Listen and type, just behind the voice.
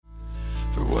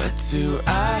What do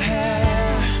I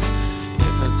have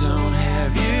if I don't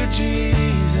have you,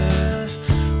 Jesus?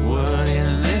 What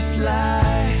in this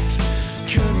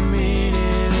life could mean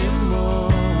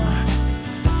anymore?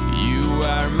 You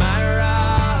are my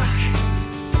rock,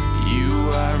 you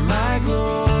are my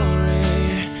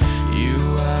glory, you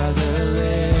are the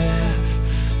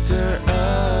lifter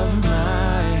of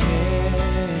my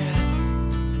head.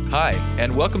 Hi,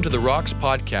 and welcome to the Rocks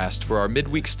podcast for our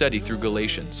midweek study through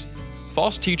Galatians.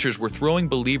 False teachers were throwing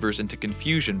believers into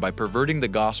confusion by perverting the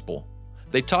gospel.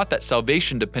 They taught that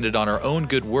salvation depended on our own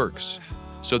good works.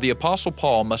 So the Apostle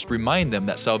Paul must remind them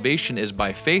that salvation is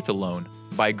by faith alone,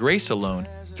 by grace alone,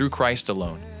 through Christ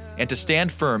alone, and to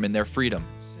stand firm in their freedom.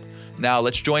 Now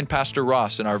let's join Pastor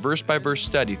Ross in our verse-by-verse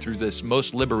study through this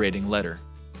most liberating letter.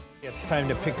 It's time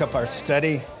to pick up our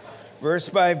study, verse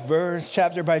by verse,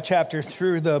 chapter by chapter,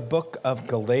 through the book of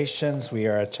Galatians. We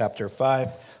are at chapter 5.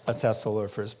 Let's ask the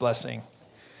Lord for his blessing.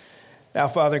 Now,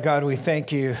 Father God, we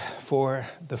thank you for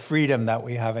the freedom that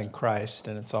we have in Christ,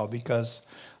 and it's all because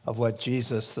of what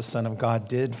Jesus, the Son of God,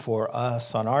 did for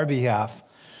us on our behalf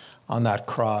on that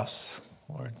cross.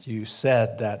 Lord, you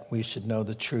said that we should know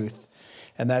the truth,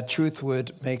 and that truth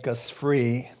would make us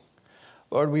free.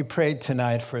 Lord, we prayed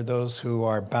tonight for those who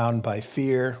are bound by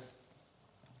fear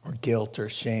or guilt or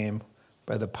shame,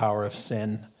 by the power of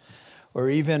sin, or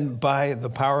even by the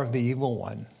power of the evil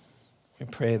one. We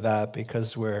pray that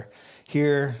because we're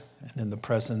here and in the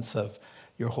presence of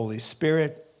your Holy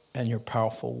Spirit and your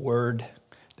powerful word,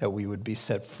 that we would be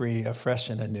set free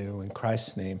afresh and anew. In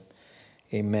Christ's name,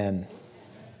 amen.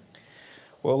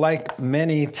 Well, like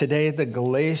many today, the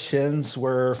Galatians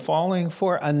were falling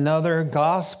for another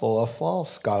gospel, a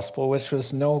false gospel, which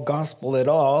was no gospel at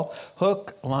all,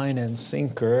 hook, line, and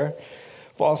sinker.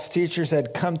 False teachers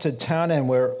had come to town and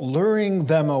were luring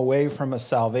them away from a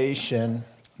salvation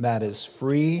that is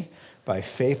free by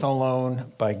faith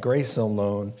alone, by grace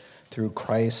alone, through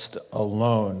Christ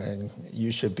alone. And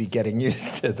you should be getting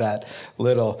used to that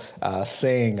little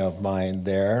saying of mine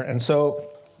there. And so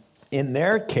in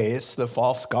their case, the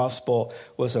false gospel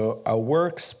was a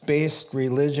works-based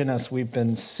religion, as we've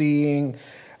been seeing.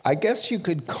 I guess you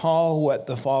could call what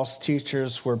the false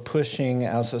teachers were pushing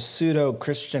as a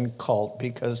pseudo-Christian cult,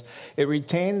 because it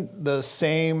retained the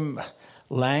same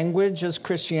language as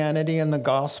Christianity and the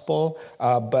gospel,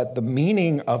 but the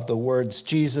meaning of the words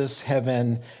Jesus,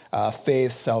 heaven,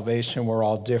 faith, salvation were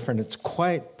all different. It's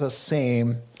quite the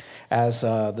same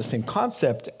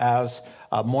concept as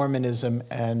Mormonism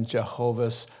and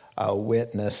Jehovah's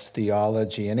Witness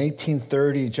theology. In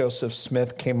 1830, Joseph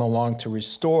Smith came along to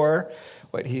restore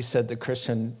what he said the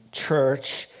Christian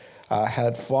church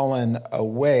had fallen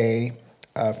away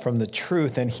from the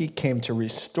truth, and he came to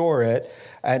restore it,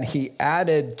 and he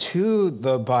added to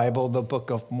the Bible the Book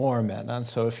of Mormon. And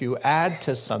so if you add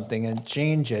to something and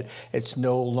change it, it's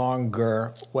no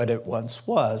longer what it once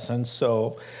was. And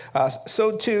so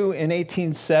too, in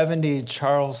 1870,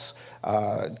 Charles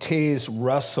Taze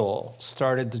Russell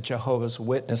started the Jehovah's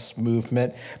Witness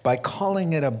movement by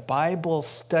calling it a Bible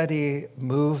study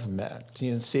movement.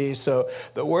 You see, so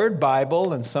the word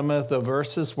Bible and most of the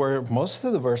verses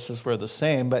were the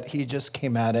same, but he just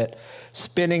came at it,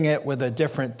 spinning it with a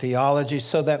different theology,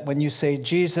 so that when you say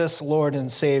Jesus, Lord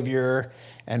and Savior,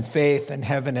 and faith and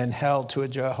heaven and hell to a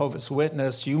Jehovah's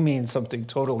Witness, you mean something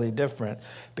totally different,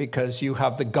 because you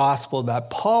have the gospel that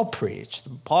Paul preached.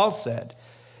 Paul said,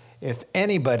 if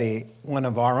anybody, one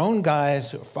of our own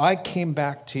guys, if I came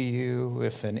back to you,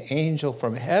 if an angel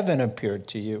from heaven appeared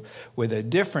to you with a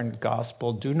different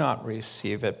gospel, do not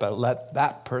receive it, but let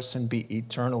that person be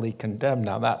eternally condemned.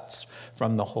 Now that's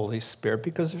from the Holy Spirit,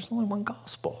 because there's only one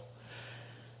gospel.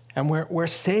 And we're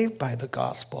saved by the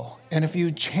gospel. And if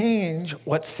you change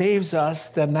what saves us,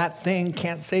 then that thing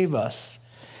can't save us.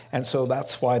 And so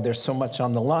that's why there's so much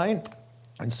on the line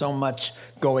and so much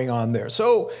going on there.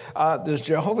 So the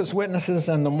Jehovah's Witnesses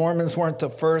and the Mormons weren't the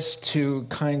first to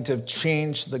kind of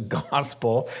change the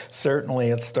gospel. Certainly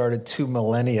it started 2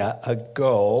 millennia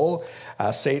ago.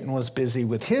 Satan was busy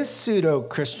with his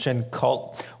pseudo-Christian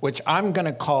cult, which I'm going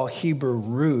to call Hebrew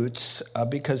roots,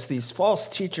 because these false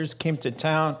teachers came to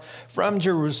town from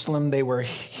Jerusalem. They were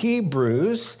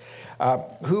Hebrews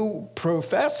who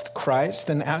professed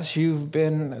Christ, and as you've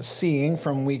been seeing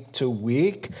from week to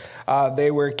week,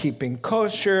 they were keeping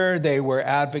kosher, they were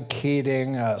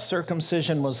advocating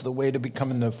circumcision was the way to become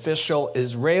an official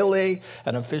Israeli,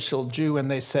 an official Jew,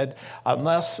 and they said,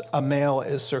 unless a male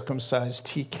is circumcised,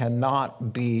 he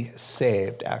cannot be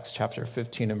saved. Acts chapter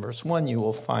 15 and verse 1, you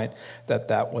will find that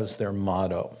that was their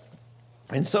motto.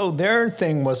 And so their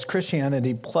thing was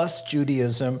Christianity plus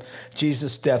Judaism,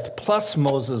 Jesus' death plus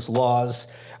Moses' laws,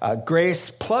 grace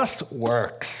plus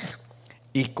works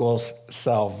equals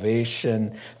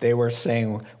salvation. They were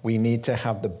saying we need to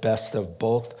have the best of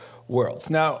both worlds.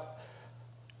 Now,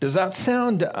 does that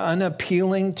sound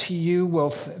unappealing to you?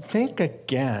 Well, think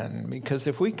again, because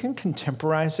if we can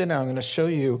contemporize it, I'm going to show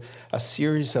you a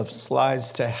series of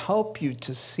slides to help you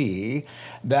to see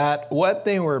that what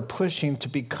they were pushing to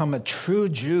become a true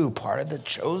Jew, part of the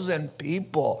chosen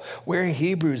people, we're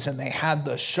Hebrews, and they had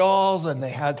the shawls, and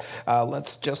they had,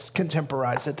 let's just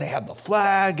contemporize it, they had the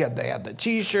flag, and they had the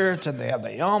T-shirts, and they had the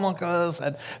yarmulkes,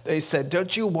 and they said,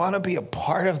 don't you want to be a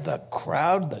part of the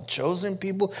crowd, the chosen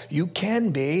people? You can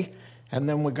be. And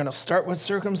then we're going to start with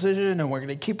circumcision, and we're going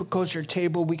to keep a kosher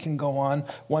table. We can go on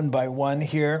one by one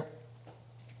here.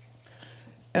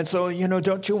 And so,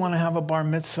 don't you want to have a bar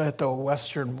mitzvah at the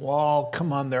Western Wall?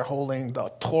 Come on, they're holding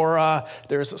the Torah.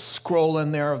 There's a scroll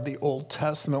in there of the Old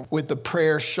Testament with the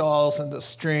prayer shawls and the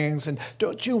strings. And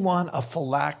don't you want a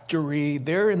phylactery?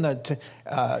 They're in the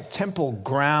temple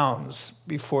grounds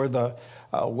before the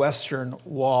Western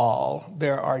Wall.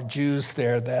 There are Jews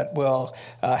there that will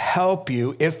help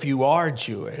you, if you are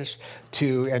Jewish,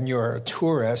 and you're a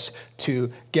tourist,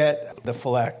 to get the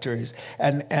phylacteries,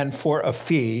 and for a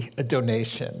fee, a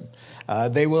donation.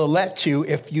 They will let you,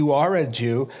 if you are a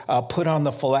Jew, put on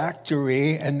the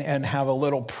phylactery and have a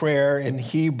little prayer in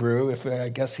Hebrew, if I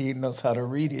guess he knows how to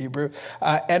read Hebrew.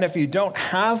 And if you don't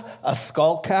have a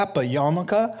skull cap, a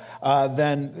yarmulke,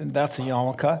 then that's a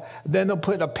yarmulke. Then they'll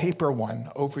put a paper one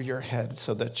over your head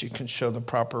so that you can show the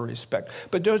proper respect.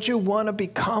 But don't you want to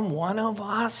become one of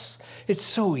us? It's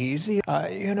so easy,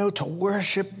 to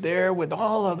worship there with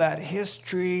all of that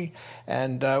history,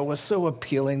 and was so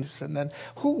appealing. And then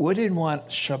who wouldn't want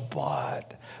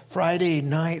Shabbat, Friday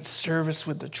night service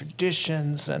with the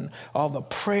traditions and all the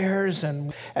prayers,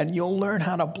 and you'll learn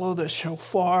how to blow the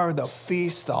shofar, the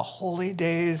feast, the holy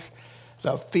days,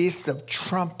 the Feast of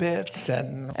Trumpets,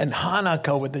 and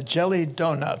Hanukkah with the jelly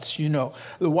donuts.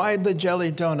 Why the jelly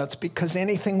donuts? Because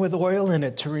anything with oil in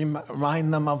it to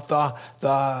remind them of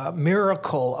the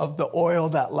miracle of the oil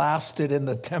that lasted in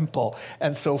the temple.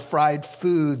 And so fried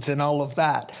foods and all of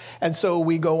that. And so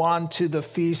we go on to the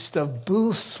Feast of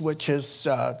Booths, which is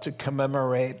to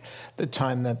commemorate the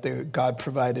time that God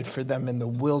provided for them in the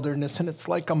wilderness. And it's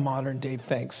like a modern day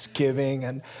Thanksgiving.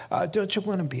 And don't you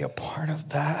want to be a part of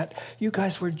that? You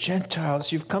guys were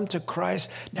Gentiles. You've come to Christ.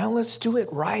 Now let's do it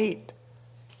right.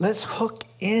 Let's hook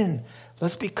in.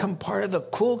 Let's become part of the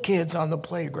cool kids on the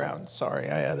playground. Sorry,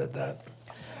 I added that.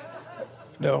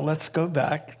 No, let's go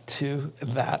back to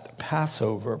that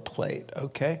Passover plate,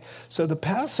 okay? So the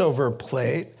Passover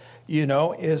plate,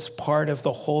 is part of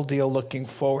the whole deal looking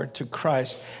forward to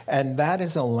Christ. And that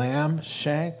is a lamb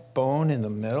shank bone in the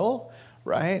middle,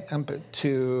 right? And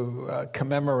to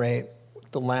commemorate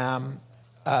the lamb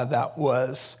that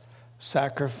was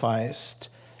sacrificed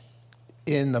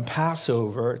in the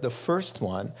Passover, the first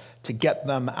one, to get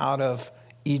them out of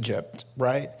Egypt,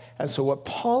 right? And so what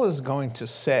Paul is going to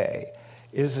say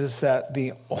is that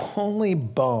the only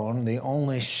bone, the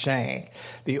only shank,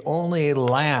 the only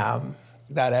lamb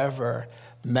that ever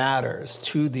matters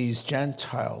to these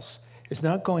Gentiles is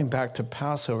not going back to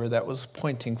Passover that was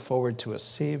pointing forward to a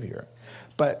Savior,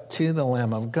 but to the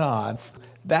Lamb of God.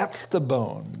 That's the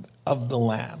bone of the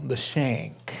lamb, the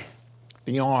shank,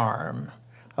 the arm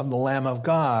of the Lamb of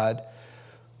God,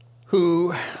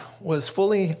 who was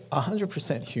fully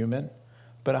 100% human,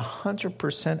 but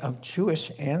 100% of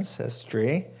Jewish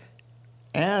ancestry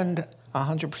and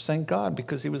 100% God,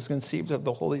 because he was conceived of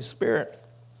the Holy Spirit.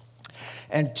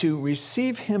 And to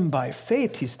receive him by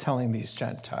faith, he's telling these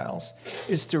Gentiles,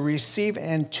 is to receive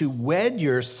and to wed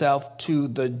yourself to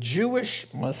the Jewish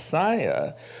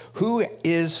Messiah, who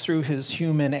is through his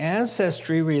human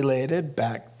ancestry related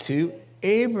back to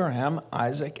Abraham,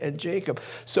 Isaac, and Jacob.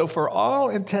 So for all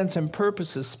intents and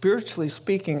purposes, spiritually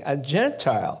speaking, a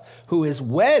Gentile who is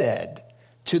wedded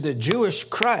to the Jewish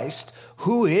Christ,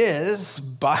 who is,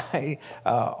 by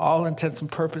all intents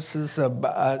and purposes,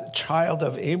 a child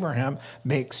of Abraham,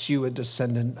 makes you a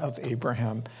descendant of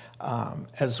Abraham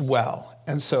as well.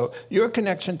 And so your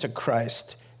connection to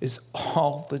Christ is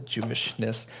all the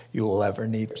Jewishness you will ever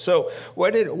need. So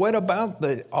what about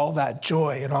all that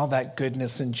joy and all that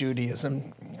goodness in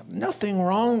Judaism? Nothing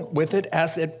wrong with it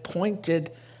as it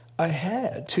pointed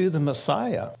ahead to the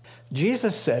Messiah.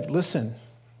 Jesus said, listen,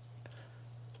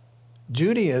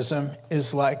 Judaism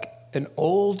is like an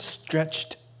old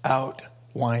stretched out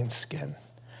wineskin.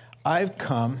 I've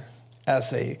come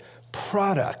as a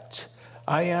product.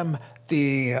 I am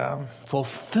the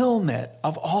fulfillment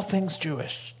of all things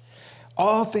Jewish.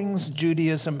 All things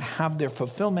Judaism have their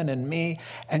fulfillment in me,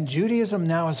 and Judaism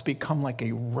now has become like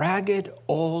a ragged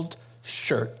old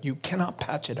shirt. You cannot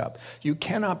patch it up. You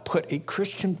cannot put a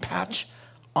Christian patch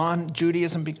on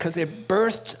Judaism because it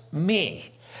birthed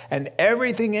me. And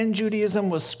everything in Judaism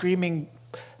was screaming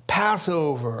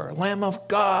Passover, Lamb of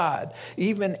God,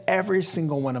 even every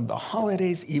single one of the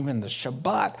holidays, even the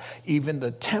Shabbat, even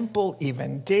the temple,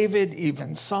 even David,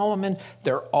 even Solomon,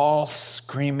 they're all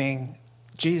screaming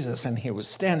Jesus. And he was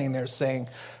standing there saying,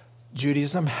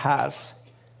 Judaism has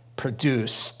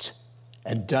produced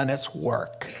and done its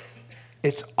work.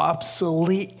 It's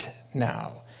obsolete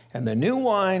now. And the new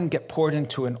wine get poured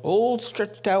into an old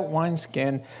stretched out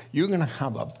wineskin, you're going to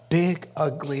have a big,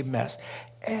 ugly mess.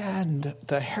 And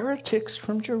the heretics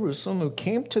from Jerusalem who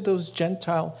came to those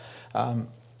Gentile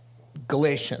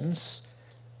Galatians,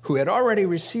 who had already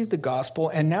received the gospel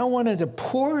and now wanted to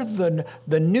pour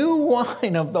the new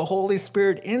wine of the Holy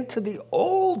Spirit into the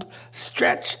old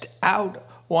stretched out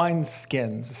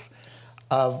wineskins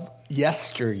of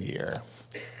yesteryear,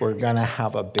 we're going to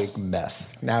have a big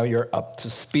mess. Now you're up to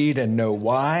speed and know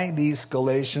why these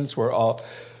Galatians were all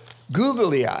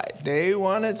googly-eyed. They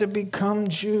wanted to become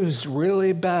Jews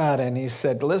really bad. And he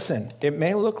said, listen, it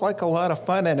may look like a lot of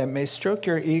fun and it may stroke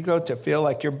your ego to feel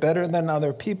like you're better than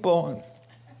other people,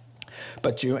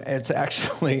 but it's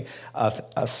actually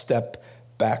a step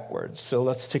backwards. So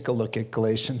let's take a look at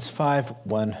Galatians 5,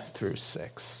 1 through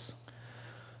 6.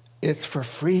 It's for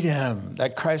freedom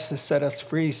that Christ has set us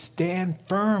free. Stand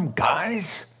firm,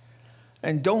 guys.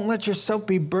 And don't let yourself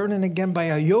be burdened again by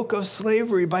a yoke of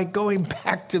slavery by going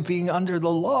back to being under the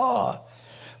law.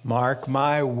 Mark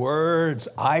my words,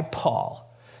 I,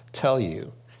 Paul, tell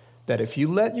you that if you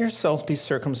let yourselves be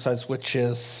circumcised, which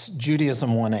is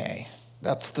Judaism 1A,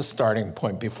 that's the starting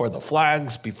point, before the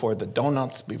flags, before the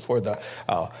donuts, before the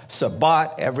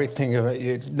Sabbat,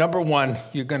 everything. Number one,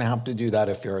 you're going to have to do that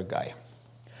if you're a guy.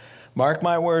 Mark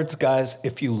my words, guys,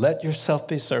 if you let yourself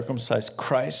be circumcised,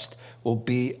 Christ will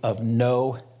be of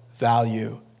no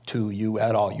value to you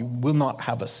at all. You will not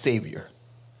have a savior.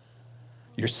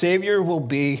 Your savior will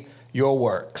be your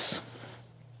works.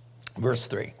 Verse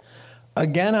 3.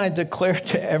 Again, I declare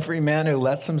to every man who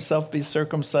lets himself be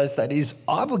circumcised that he's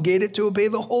obligated to obey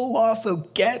the whole law, so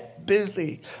get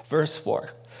busy. Verse 4.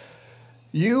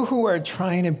 You who are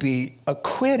trying to be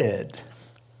acquitted,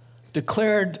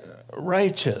 declared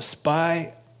righteous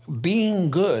by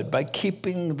being good, by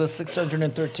keeping the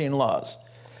 613 laws,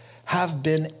 have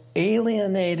been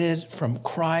alienated from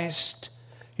Christ.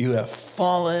 You have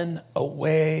fallen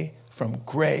away from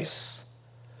grace.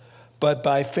 But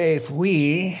by faith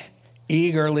we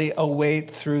eagerly await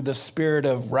through the Spirit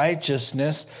of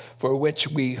righteousness for which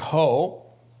we hope.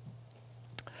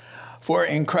 For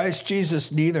in Christ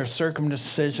Jesus, neither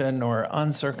circumcision nor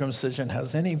uncircumcision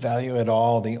has any value at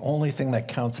all. The only thing that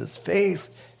counts is faith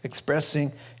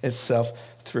expressing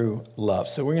itself through love.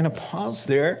 So we're going to pause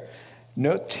there.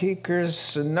 Note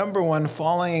takers, number one,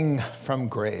 falling from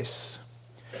grace.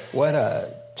 What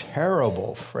a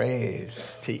terrible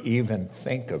phrase to even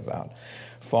think about.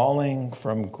 Falling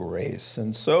from grace.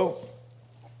 And so,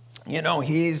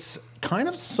 he's kind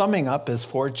of summing up his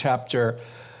 4-chapter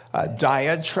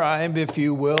diatribe, if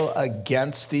you will,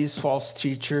 against these false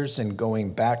teachers and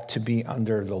going back to be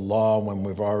under the law when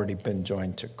we've already been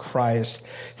joined to Christ.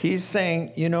 He's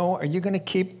saying, are you going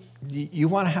to you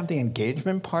want to have the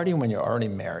engagement party when you're already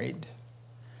married?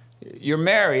 You're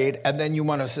married, and then you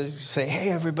want to say, hey,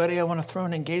 everybody, I want to throw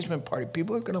an engagement party.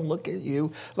 People are going to look at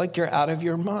you like you're out of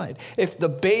your mind. If the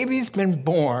baby's been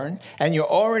born, and you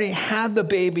already had the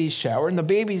baby shower, and the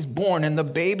baby's born, and the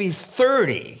baby's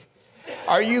 30,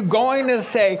 are you going to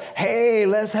say, hey,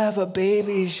 let's have a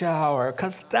baby shower?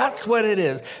 Because that's what it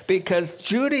is. Because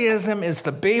Judaism is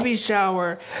the baby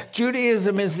shower.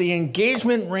 Judaism is the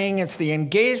engagement ring. It's the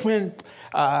engagement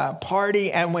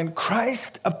party. And when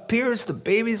Christ appears, the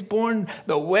baby's born,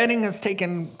 the wedding has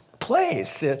taken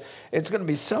place. It's going to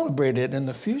be celebrated in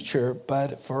the future.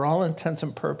 But for all intents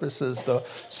and purposes, the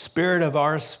spirit of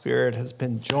our spirit has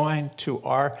been joined to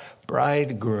our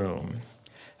bridegroom.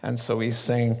 And so he's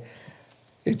saying,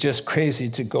 it's just crazy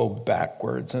to go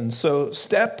backwards. And so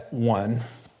step one,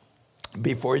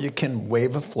 before you can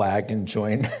wave a flag and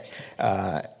join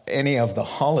any of the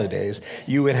holidays,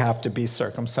 you would have to be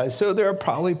circumcised. So there are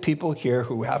probably people here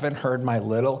who haven't heard my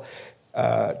little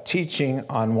teaching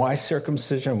on why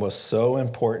circumcision was so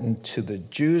important to the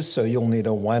Jews. So you'll need a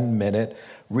 1-minute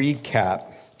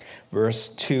recap. Verse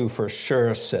 2 for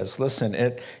sure says, listen,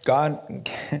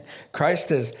 Christ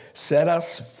has set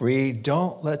us free.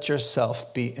 Don't let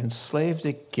yourself be enslaved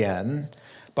again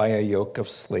by a yoke of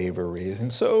slavery.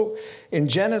 And so in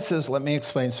Genesis, let me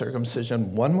explain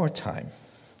circumcision one more time.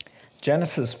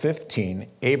 Genesis 15,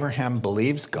 Abraham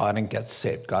believes God and gets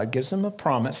saved. God gives him a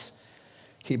promise.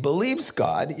 He believes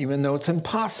God, even though it's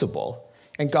impossible.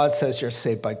 And God says, you're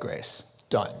saved by grace.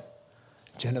 Done.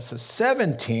 Genesis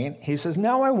 17, he says,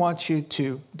 now I want you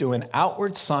to do an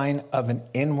outward sign of an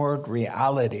inward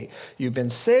reality. You've been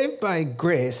saved by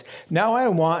grace. Now I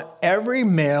want every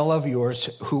male of yours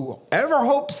who ever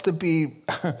hopes to be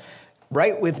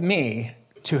right with me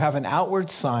to have an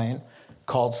outward sign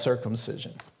called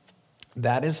circumcision.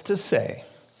 That is to say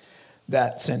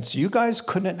that since you guys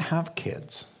couldn't have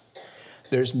kids,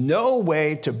 there's no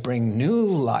way to bring new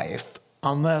life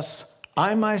unless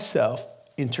I myself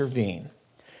intervene.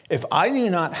 If I do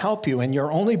not help you and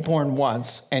you're only born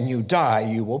once and you die,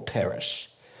 you will perish.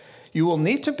 You will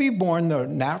need to be born the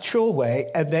natural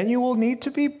way, and then you will need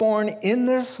to be born in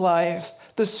this life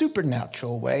the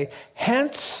supernatural way,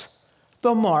 hence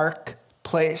the mark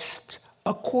placed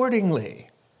accordingly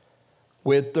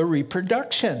with the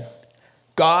reproduction.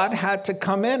 God had to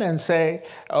come in and say,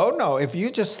 oh no, if you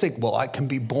just think, well, I can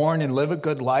be born and live a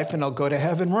good life and I'll go to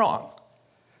heaven, wrong.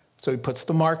 So he puts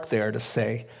the mark there to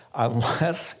say,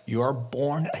 unless you're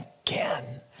born again.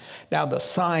 Now the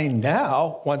sign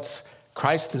now, once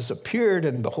Christ has appeared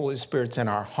and the Holy Spirit's in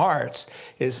our hearts,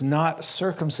 is not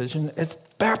circumcision, it's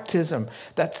baptism.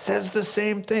 That says the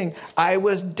same thing. I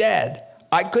was dead.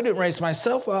 I couldn't raise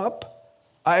myself up.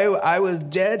 I was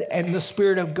dead, and the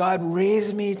Spirit of God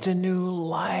raised me to new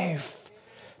life.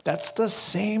 That's the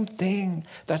same thing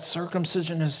that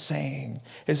circumcision is saying,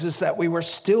 is that we were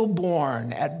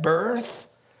stillborn at birth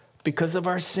because of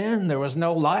our sin. There was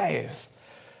no life.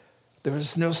 There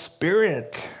was no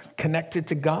spirit connected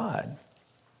to God.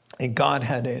 And God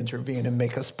had to intervene and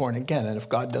make us born again. And if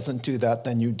God doesn't do that,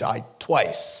 then you die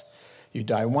twice. You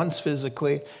die once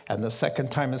physically, and the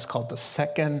second time is called the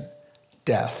second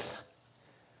death.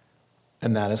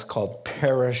 And that is called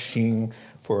perishing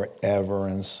forever.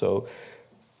 And so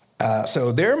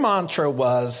their mantra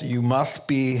was, you must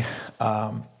be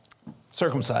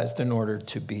circumcised in order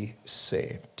to be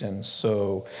saved. And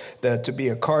so that to be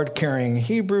a card-carrying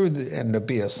Hebrew and to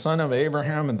be a son of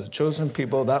Abraham and the chosen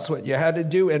people, that's what you had to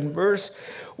do. In verse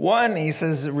 1, he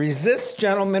says, resist,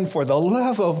 gentlemen, for the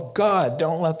love of God.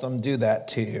 Don't let them do that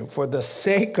to you. For the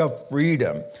sake of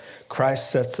freedom,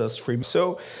 Christ sets us free.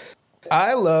 So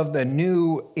I love the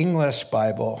New English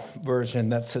Bible version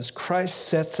that says, Christ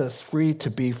sets us free to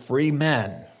be free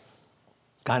men.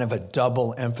 Kind of a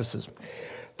double emphasis.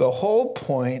 The whole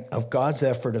point of God's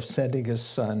effort of sending his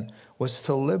son was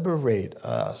to liberate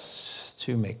us,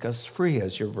 to make us free,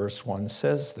 as your verse 1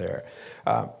 says there.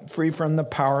 Free from the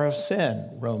power of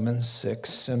sin, Romans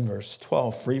 6 and verse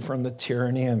 12. Free from the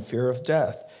tyranny and fear of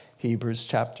death, Hebrews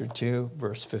chapter 2,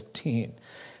 verse 15.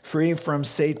 Free from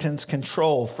Satan's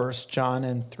control, 1 John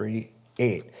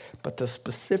 3:8. But the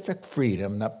specific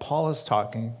freedom that Paul is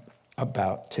talking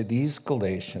about to these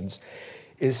Galatians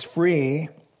is free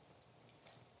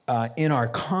in our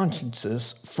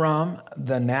consciences from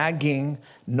the nagging,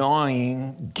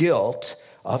 gnawing guilt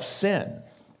of sin.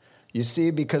 You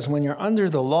see, because when you're under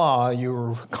the law,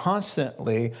 you're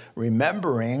constantly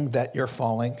remembering that you're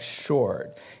falling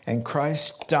short. And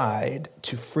Christ died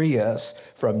to free us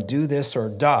from do this or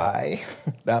die,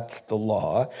 that's the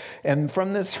law, and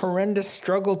from this horrendous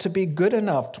struggle to be good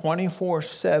enough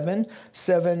 24/7,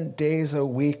 7 days a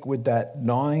week with that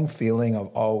gnawing feeling of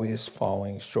always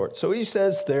falling short. So he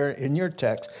says there in your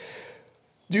text,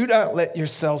 do not let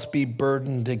yourselves be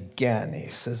burdened again. He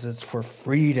says it's for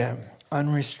freedom,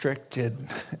 unrestricted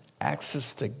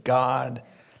access to God,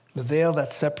 the veil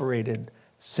that separated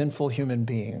sinful human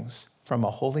beings from a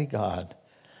holy God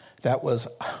that was,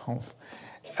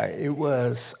 it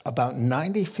was about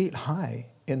 90 feet high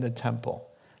in the temple.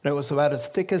 And it was about as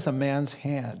thick as a man's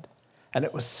hand. And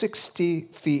it was 60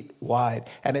 feet wide.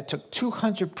 And it took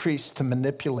 200 priests to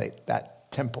manipulate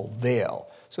that temple veil.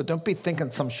 So don't be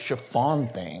thinking some chiffon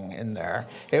thing in there.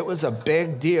 It was a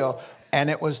big deal. And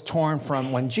it was torn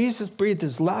from when Jesus breathed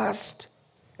his last,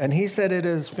 and he said it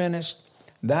is finished,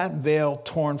 that veil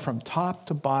torn from top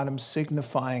to bottom,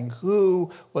 signifying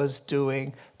who was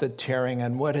doing the tearing.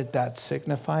 And what did that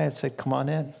signify? It said, come on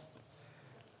in.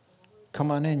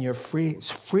 Come on in, you're free. It's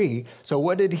free. So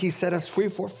what did he set us free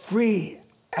for? Free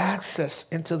access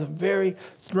into the very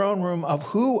throne room of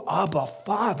who? Abba,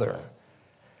 Father.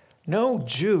 No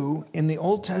Jew in the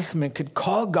Old Testament could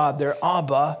call God their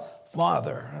Abba,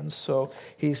 Father. And so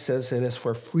he says it is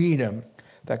for freedom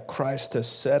that Christ has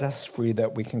set us free,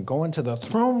 that we can go into the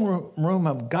throne room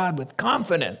of God with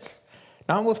confidence,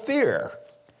 not with fear,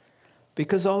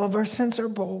 because all of our sins are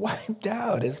wiped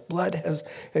out. His blood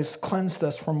has cleansed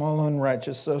us from all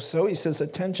unrighteousness. So he says,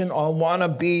 attention, all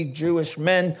wannabe Jewish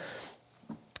men,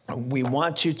 we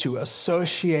want you to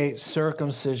associate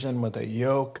circumcision with a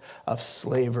yoke of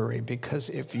slavery, because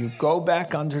if you go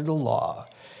back under the law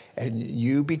and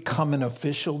you become an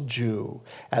official Jew,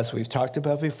 as we've talked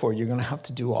about before, you're going to have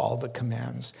to do all the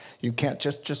commands. You can't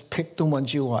just pick the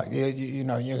ones you like. You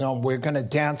know, we're going to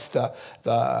dance the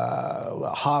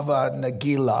Hava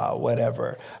Nagila,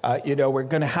 whatever. We're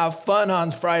going to have fun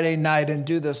on Friday night and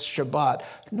do this Shabbat.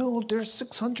 No, there's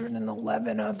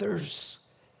 611 others.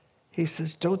 He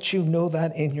says, don't you know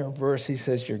that in your verse? He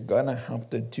says, you're going to have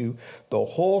to do the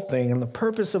whole thing. And the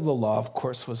purpose of the law, of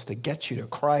course, was to get you to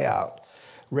cry out,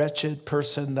 wretched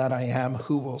person that I am,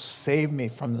 who will save me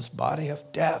from this body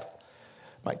of death?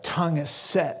 My tongue is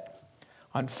set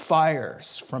on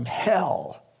fires from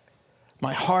hell.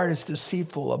 My heart is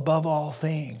deceitful above all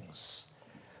things.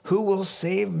 Who will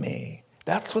save me?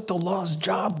 That's what the law's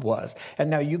job was. And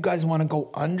now you guys want to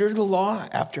go under the law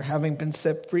after having been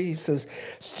set free? He says,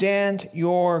 stand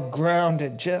your ground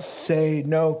and just say,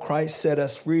 no, Christ set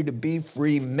us free to be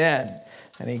free men.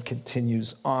 And he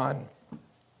continues on.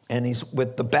 And he's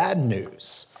with the bad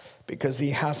news, because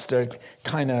he has to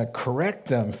kind of correct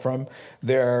them from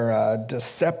their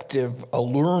deceptive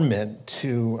allurement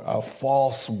to a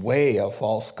false way, a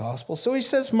false gospel. So he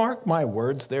says, mark my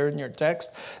words there in your text.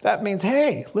 That means,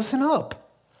 hey, listen up.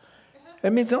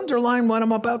 It means underline what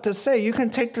I'm about to say. You can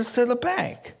take this to the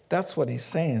bank. That's what he's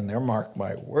saying there, mark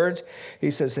my words.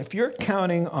 He says, if you're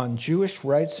counting on Jewish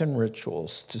rites and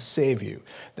rituals to save you,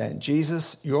 then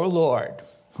Jesus, your Lord,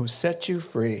 who set you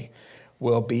free,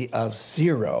 will be of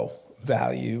zero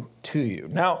value to you.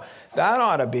 Now, that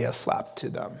ought to be a slap to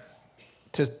them.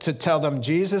 To tell them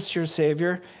Jesus, your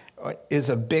Savior, is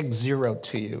a big zero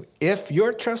to you. If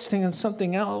you're trusting in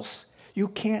something else, you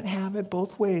can't have it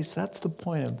both ways. That's the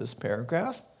point of this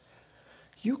paragraph.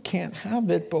 You can't have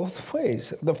it both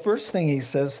ways. The first thing he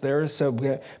says there is,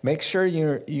 so make sure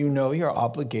you know you're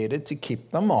obligated to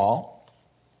keep them all.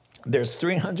 There's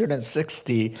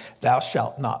 360 thou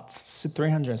shalt nots,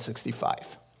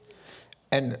 365.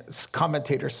 And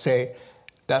commentators say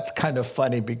that's kind of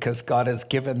funny, because God has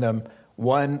given them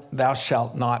one thou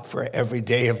shalt not for every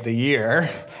day of the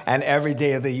year. And every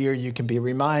day of the year you can be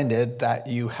reminded that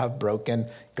you have broken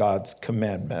God's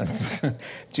commandments.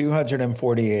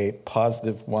 248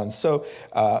 positive ones. So,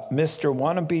 Mr.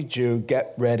 Wannabe Jew,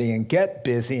 get ready and get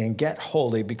busy and get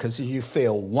holy, because if you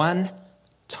fail one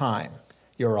time,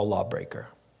 you're a lawbreaker.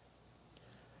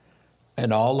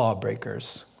 And all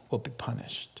lawbreakers will be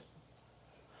punished.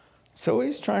 So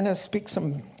he's trying to speak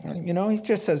he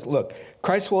just says, look,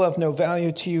 Christ will have no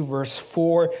value to you. Verse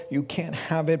 4, you can't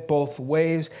have it both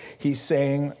ways. He's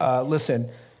saying, listen,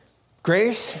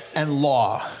 grace and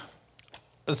law,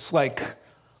 it's like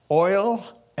oil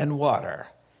and water.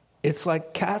 It's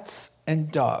like cats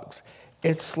and dogs.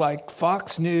 It's like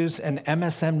Fox News and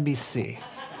MSNBC.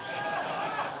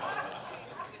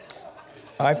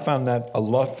 I found that a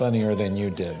lot funnier than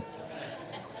you did.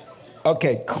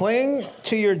 Okay, cling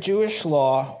to your Jewish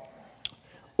law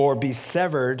or be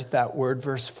severed, that word,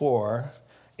 verse 4,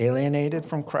 alienated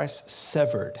from Christ,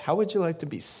 severed. How would you like to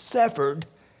be severed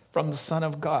from the Son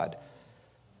of God?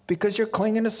 Because you're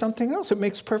clinging to something else. It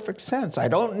makes perfect sense. I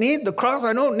don't need the cross.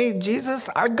 I don't need Jesus.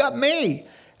 I got me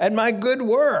and my good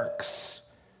works.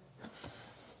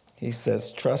 He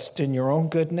says, trust in your own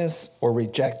goodness or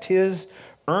reject his,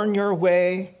 earn your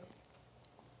way,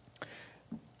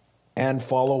 and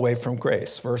fall away from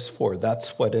grace. Verse 4,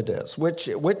 that's what it is. Which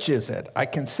is it? I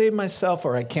can save myself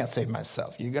or I can't save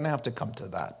myself. You're going to have to come to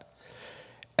that.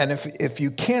 And if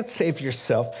you can't save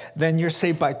yourself, then you're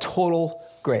saved by total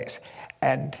grace.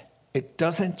 And it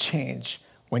doesn't change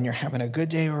when you're having a good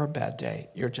day or a bad day.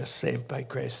 You're just saved by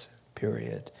grace,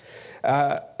 period.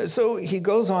 So he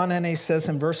goes on and he says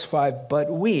in verse 5, but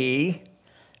we,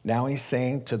 now he's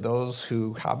saying to those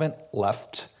who haven't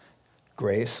left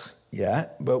grace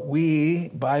yet, but we,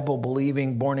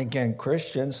 Bible-believing, born-again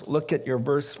Christians, look at your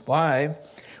verse 5,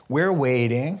 we're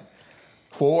waiting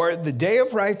for the day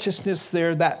of righteousness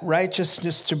there. That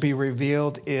righteousness to be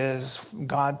revealed is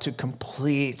God to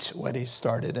complete what he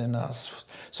started in us.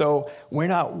 So we're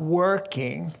not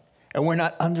working, and we're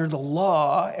not under the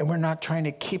law, and we're not trying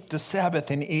to keep the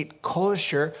Sabbath and eat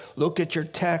kosher. Look at your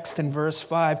text in verse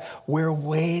 5. We're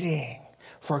waiting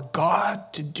for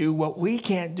God to do what we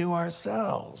can't do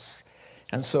ourselves.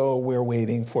 And so we're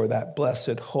waiting for that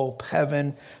blessed hope,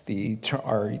 heaven,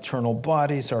 our eternal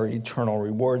bodies, our eternal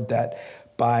reward that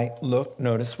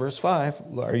notice verse 5.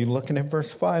 Are you looking at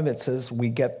verse 5? It says we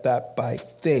get that by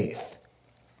faith.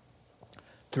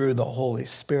 through the Holy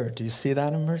Spirit. Do you see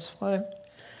that in verse 5?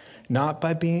 Not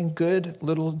by being good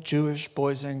little Jewish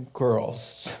boys and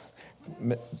girls,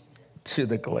 to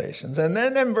the Galatians. And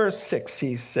then in verse 6,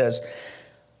 he says,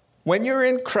 when you're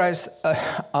in Christ,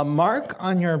 a mark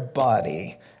on your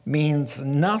body means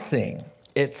nothing.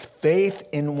 It's faith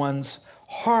in one's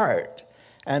heart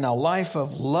and a life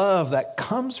of love that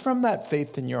comes from that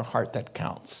faith in your heart that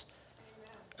counts.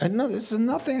 And no, this has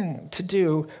nothing to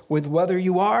do with whether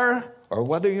you are or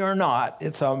whether you're not.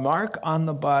 It's a mark on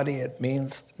the body. It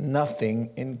means nothing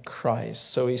in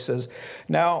Christ. So he says,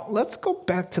 now let's go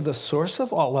back to the source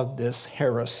of all of this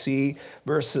heresy,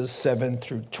 verses 7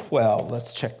 through 12.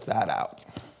 Let's check that out.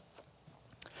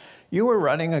 You were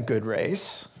running a good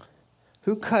race.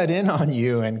 Who cut in on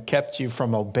you and kept you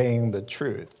from obeying the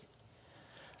truth?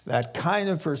 That kind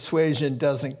of persuasion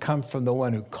doesn't come from the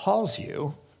one who calls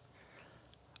you.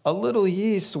 A little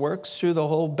yeast works through the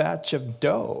whole batch of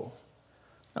dough.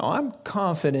 Now, I'm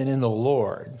confident in the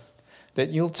Lord that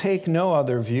you'll take no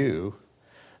other view.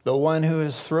 The one who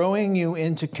is throwing you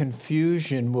into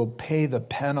confusion will pay the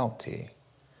penalty,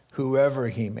 whoever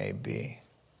he may be.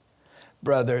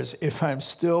 Brothers, if I'm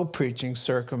still preaching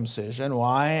circumcision,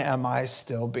 why am I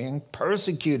still being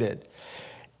persecuted?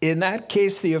 In that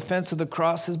case, the offense of the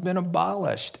cross has been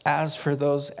abolished. As for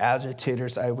those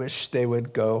agitators, I wish they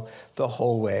would go the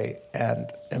whole way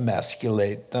and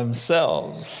emasculate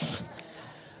themselves.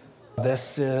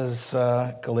 This is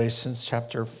Galatians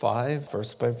chapter 5,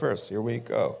 verse by verse. Here we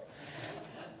go.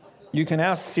 You can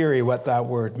ask Siri what that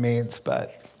word means,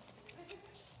 but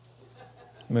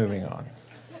moving on.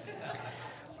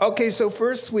 Okay, so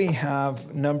first we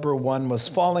have number 1 was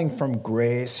falling from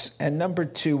grace, and number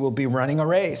 2 will be running a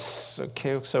race.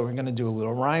 Okay, so we're going to do a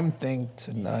little rhyme thing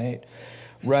tonight,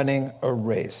 running a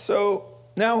race. So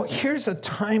now here's a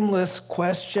timeless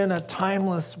question, a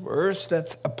timeless verse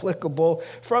that's applicable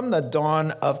from the dawn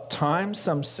of time,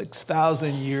 some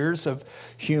 6,000 years of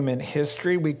human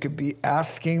history. We could be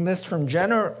asking this from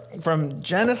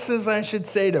Genesis, I should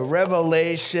say, to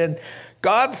Revelation.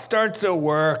 God starts a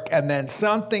work, and then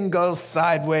something goes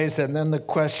sideways, and then the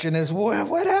question is,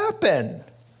 what happened?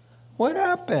 What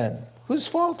happened? Whose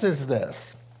fault is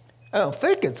this? I don't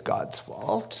think it's God's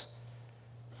fault.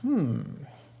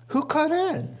 Who cut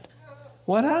in?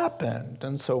 What happened?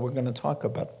 And so we're going to talk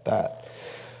about that.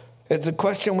 It's a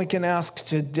question we can ask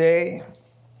today.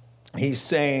 He's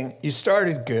saying, you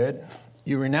started good.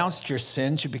 You renounced your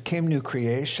sins. You became new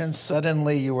creations.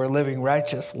 Suddenly you were living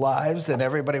righteous lives, and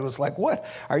everybody was like, what?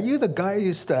 Are you the guy who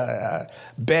used to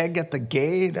beg at the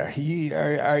gate? Are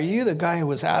you the guy who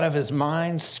was out of his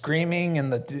mind screaming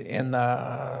in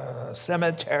the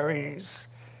cemeteries?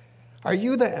 Are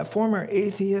you the former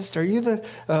atheist? Are you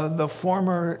the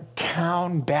former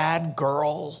town bad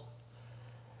girl?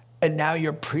 And now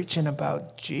you're preaching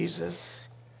about Jesus?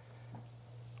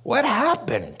 What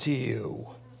happened to you?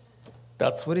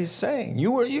 That's what he's saying.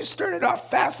 You started off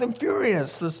fast and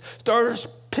furious. The starter's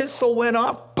pistol went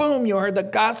off. Boom, you heard the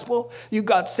gospel. You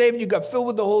got saved. You got filled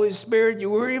with the Holy Spirit.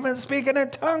 You were even speaking in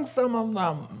tongues, some of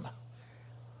them.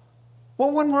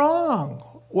 What went wrong?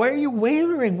 Why are you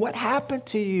wavering? What happened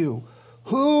to you?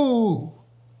 Who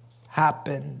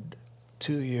happened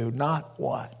to you? Not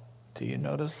what. Do you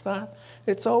notice that?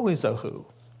 It's always a who.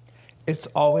 It's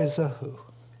always a who.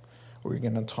 We're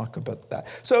going to talk about that.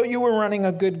 So you were running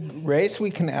a good race. We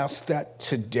can ask that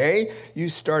today. You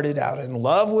started out in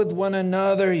love with one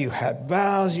another. You had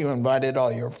vows. You invited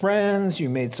all your friends. You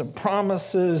made some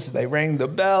promises. They rang the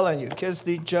bell and you kissed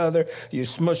each other. You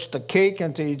smushed the cake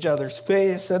into each other's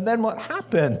face. And then what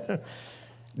happened?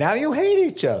 Now you hate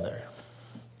each other.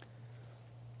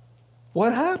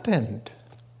 What happened?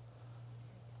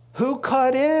 Who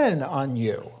cut in on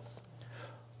you?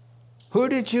 Who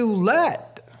did you let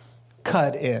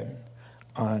cut in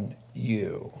on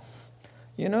you?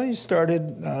 You know, you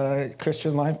started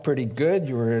Christian life pretty good.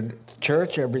 You were in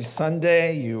church every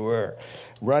Sunday. You were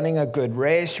running a good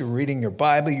race. You were reading your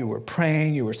Bible. You were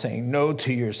praying. You were saying no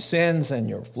to your sins and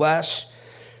your flesh.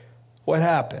 What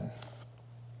happened?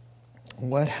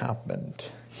 What happened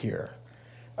here?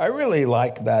 I really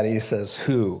like that he says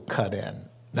who cut in,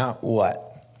 not what.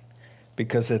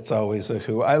 Because it's always a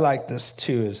who. I like this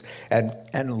too.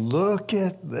 And look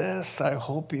at this. I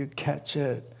hope you catch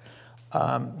it.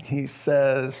 He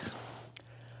says,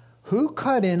 who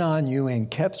cut in on you and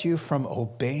kept you from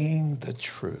obeying the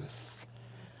truth?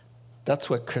 That's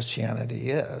what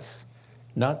Christianity is.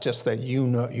 Not just that you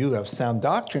know you have sound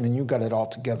doctrine and you got it all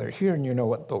together here and you know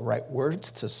what the right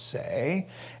words to say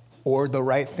or the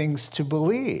right things to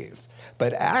believe.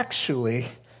 But actually,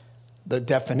 the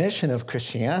definition of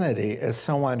Christianity is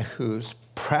someone who's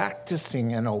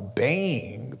practicing and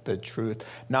obeying the truth,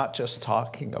 not just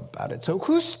talking about it. So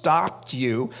who stopped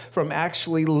you from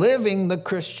actually living the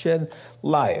Christian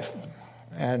life?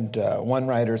 And one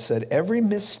writer said, every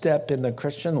misstep in the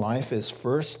Christian life is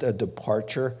first a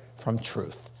departure from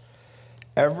truth.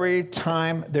 Every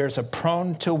time there's a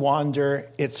prone to wander,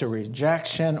 it's a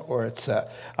rejection or it's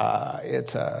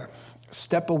a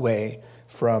step away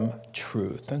from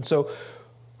truth. And so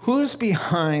who's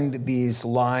behind these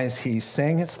lies he's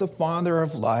saying? It's the father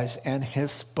of lies and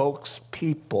his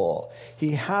spokespeople.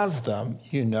 He has them,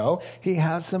 you know. He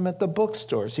has them at the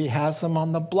bookstores. He has them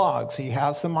on the blogs. He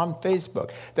has them on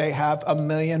Facebook. They have 1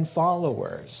 million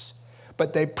followers.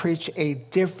 But they preach a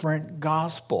different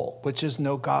gospel, which is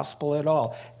no gospel at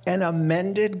all. An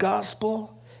amended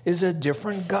gospel is a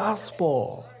different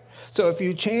gospel. So if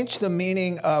you change the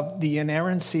meaning of the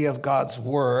inerrancy of God's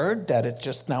word, that it's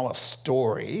just now a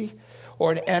story,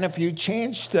 and if you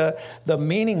change the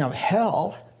meaning of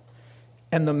hell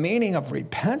and the meaning of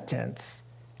repentance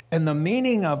and the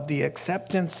meaning of the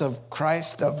acceptance of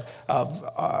Christ of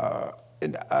a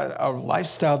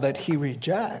lifestyle that he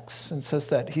rejects and says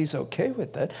that he's okay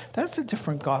with it, that's a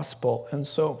different gospel. And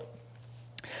so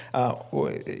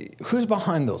who's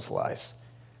behind those lies?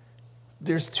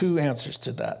 There's two answers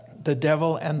to that. The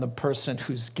devil and the person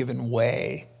who's given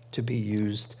way to be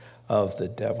used of the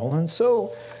devil. And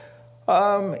so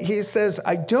he says,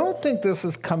 I don't think this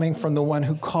is coming from the one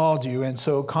who called you. And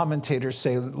so commentators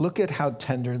say, look at how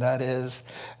tender that is.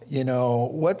 You know,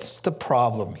 what's the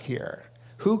problem here?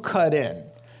 Who cut in?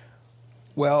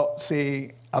 Well,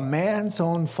 see, a man's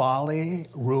own folly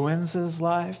ruins his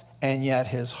life, and yet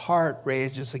his heart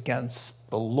rages against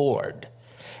the Lord.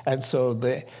 And so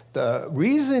the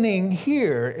reasoning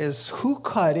here is who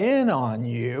cut in on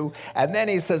you. And then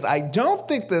he says, I don't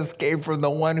think this came from the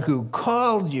one who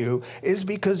called you, is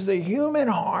because the human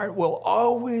heart will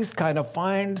always kind of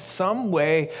find some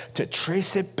way to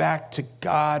trace it back to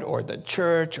God or the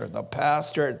church or the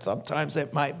pastor. And sometimes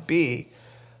it might be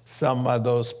some of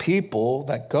those people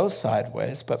that go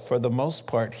sideways. But for the most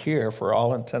part here, for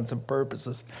all intents and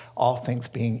purposes, all things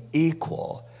being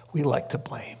equal, we like to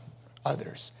blame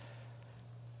others.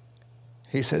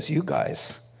 He says, you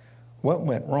guys, what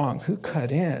went wrong? Who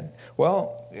cut in?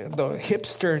 Well, the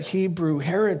hipster Hebrew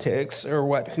heretics are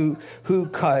who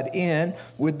cut in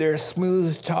with their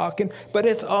smooth talking, but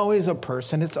it's always a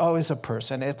person. It's always a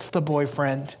person. It's the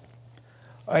boyfriend.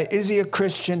 Is he a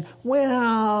Christian?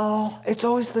 Well, it's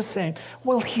always the same.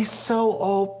 Well, he's so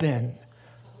open.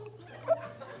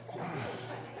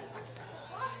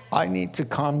 I need to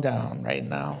calm down right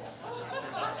now.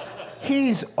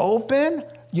 He's open?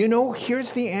 You know,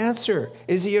 here's the answer.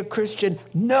 Is he a Christian?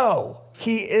 No,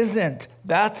 he isn't.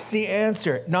 That's the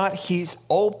answer, not he's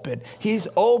open. He's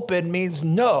open means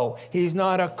no, he's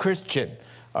not a Christian.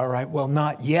 All right, well,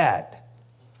 not yet.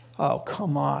 Oh,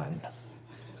 come on.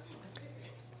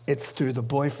 It's through the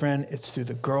boyfriend, it's through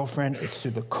the girlfriend, it's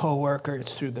through the coworker,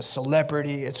 it's through the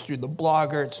celebrity, it's through the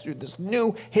blogger, it's through this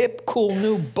new, hip, cool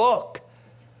new book.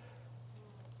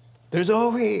 There's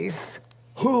always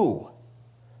who.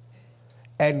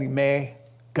 And may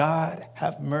God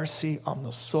have mercy on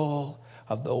the soul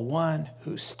of the one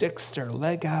who sticks their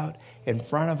leg out in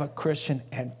front of a Christian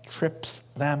and trips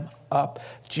them up.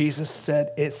 Jesus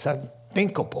said it's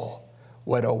unthinkable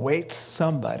what awaits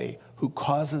somebody who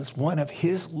causes one of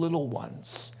his little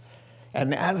ones.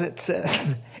 And as it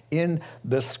says in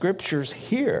the scriptures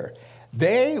here,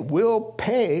 they will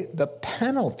pay the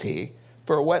penalty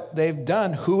for what they've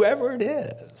done, whoever it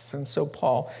is. And so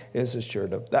Paul is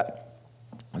assured of that.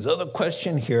 So the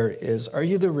question here is, are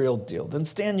you the real deal? Then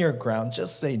stand your ground,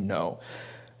 just say no.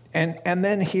 And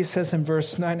then he says in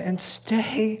verse 9, and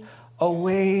stay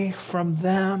away from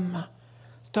them.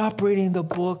 Stop reading the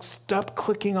books, stop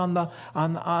clicking on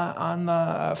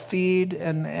the feed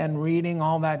and reading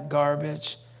all that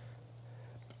garbage.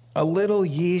 A little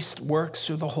yeast works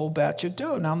through the whole batch of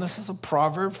dough. Now, this is a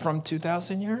proverb from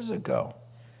 2,000 years ago.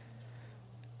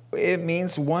 It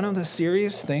means one of the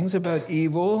serious things about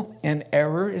evil and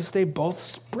error is they both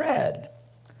spread.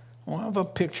 I have a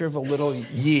picture of a little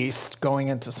yeast going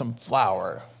into some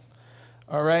flour.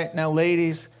 All right, now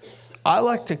ladies, I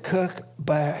like to cook,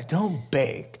 but I don't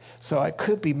bake. So I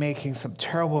could be making some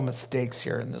terrible mistakes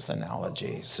here in this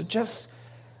analogy. So just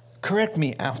correct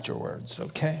me afterwards,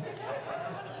 okay?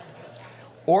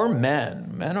 Or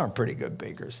men. Men are pretty good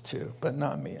bakers too, but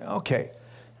not me. Okay.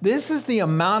 This is the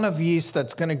amount of yeast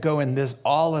that's going to go in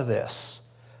all of this.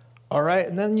 All right?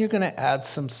 And then you're going to add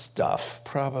some stuff,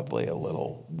 probably a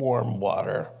little warm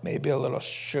water, maybe a little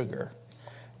sugar,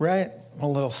 right? A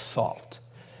little salt.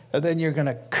 And then you're going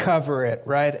to cover it,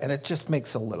 right? And it just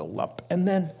makes a little lump. And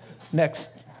then next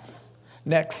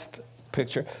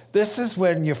picture. This is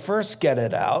when you first get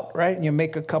it out, right? And you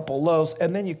make a couple loaves,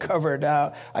 and then you cover it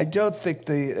out. I don't think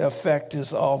the effect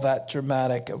is all that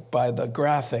dramatic by the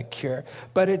graphic here,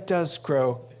 but it does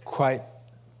grow quite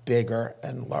bigger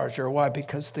and larger. Why?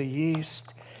 Because the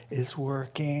yeast is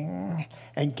working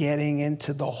and getting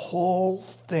into the whole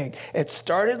thing. It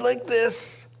started like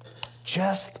this,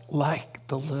 just like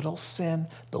the little sin,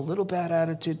 the little bad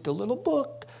attitude, the little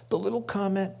book, the little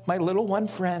comment, my little one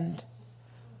friend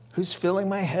who's filling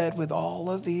my head with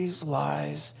all of these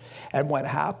lies. And what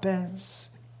happens,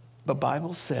 the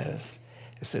Bible says,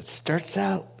 is it starts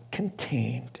out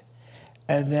contained,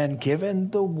 and then given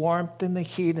the warmth and the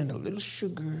heat and a little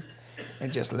sugar,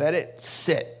 and just let it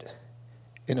sit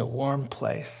in a warm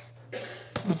place.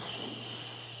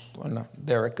 Well, no,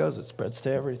 there it goes. It spreads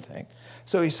to everything.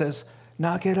 So he says,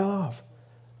 knock it off.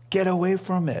 Get away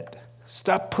from it.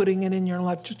 Stop putting it in your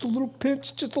life. Just a little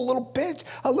pinch, just a little pinch.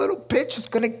 A little pinch is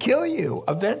going to kill you.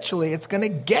 Eventually, it's going to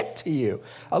get to you.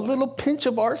 A little pinch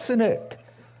of arsenic.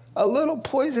 A little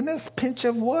poisonous pinch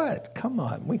of what? Come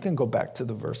on. We can go back to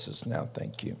the verses now.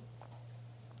 Thank you.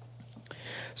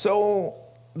 So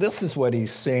this is what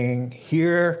he's saying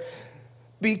here.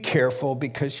 Be careful,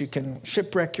 because you can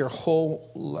shipwreck your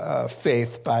whole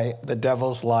faith by the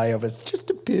devil's lie of it's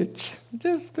just a pinch,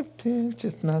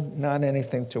 just not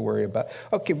anything to worry about.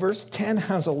 Okay, verse 10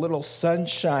 has a little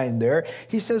sunshine there.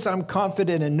 He says, I'm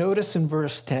confident, and notice in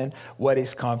verse 10 what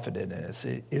he's confident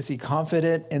in. Is he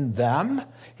confident in them?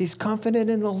 He's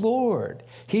confident in the Lord.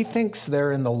 He thinks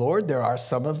they're in the Lord. There are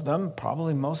some of them,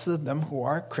 probably most of them, who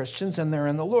are Christians, and they're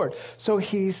in the Lord. So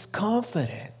he's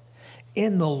confident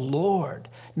in the Lord,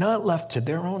 not left to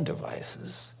their own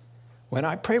devices. When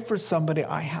I pray for somebody,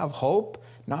 I have hope,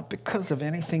 not because of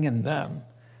anything in them,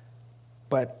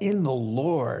 but in the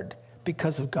Lord,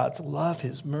 because of God's love,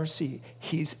 his mercy.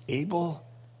 He's able,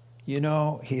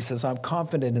 he says, I'm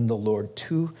confident in the Lord.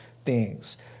 Two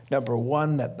things. Number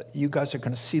one, that you guys are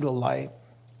going to see the light.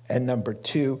 And number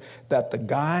two, that the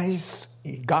guy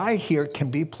here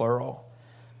can be plural.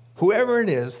 Whoever it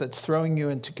is that's throwing you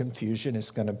into confusion is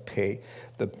going to pay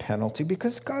the penalty,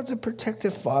 because God's a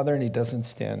protective Father and he doesn't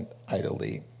stand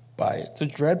idly by. It's a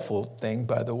dreadful thing,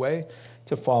 by the way,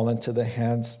 to fall into the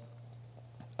hands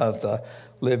of the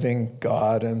living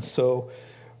God. And so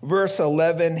verse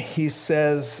 11, he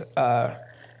says,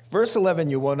 verse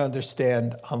 11 you won't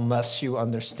understand unless you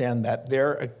understand that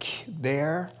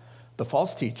the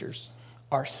false teachers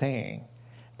are saying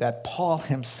that Paul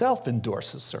himself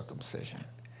endorses circumcision.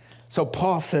 So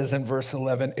Paul says in verse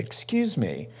 11, excuse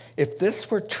me, if this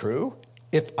were true,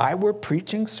 if I were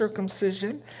preaching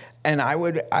circumcision and I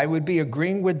would be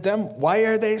agreeing with them, why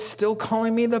are they still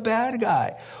calling me the bad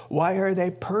guy? Why are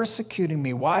they persecuting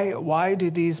me? Why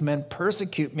do these men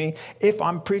persecute me if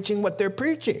I'm preaching what they're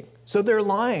preaching? So they're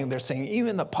lying. They're saying,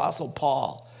 even the Apostle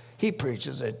Paul, he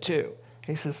preaches it too.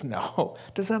 He says, no.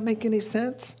 Does that make any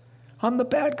sense? I'm the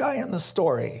bad guy in the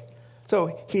story.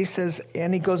 So he says,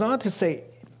 and he goes on to say,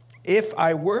 if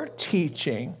I were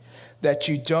teaching that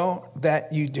you don't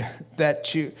need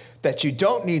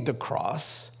the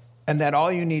cross, and that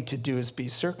all you need to do is be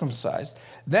circumcised,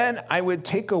 then I would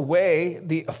take away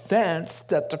the offense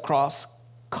that the cross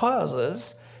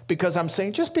causes, because I'm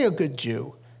saying just be a good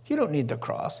Jew. You don't need the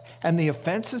cross. And the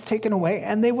offense is taken away,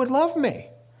 and they would love me.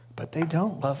 But they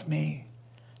don't love me.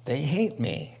 They hate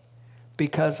me.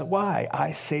 Because why?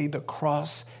 I say the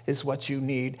cross is what you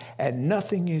need, and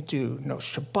nothing you do, no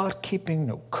Shabbat keeping,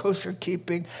 no kosher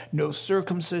keeping, no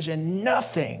circumcision,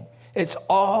 nothing. It's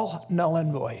all null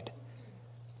and void.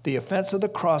 The offense of the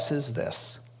cross is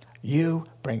this: you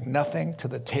bring nothing to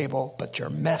the table but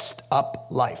your messed up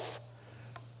life,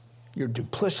 your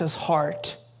duplicitous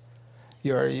heart,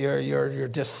 your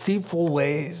deceitful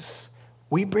ways.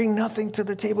 We bring nothing to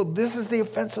the table. This is the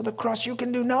offense of the cross. You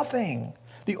can do nothing.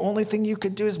 The only thing you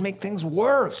could do is make things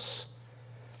worse.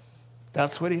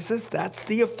 That's what he says. That's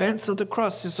the offense of the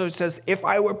cross. So he says, if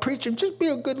I were preaching, just be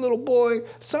a good little boy,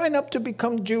 sign up to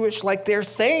become Jewish like they're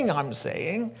saying I'm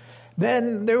saying,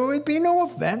 then there would be no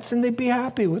offense and they'd be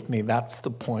happy with me. That's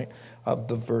the point of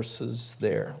the verses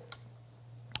there.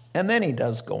 And then he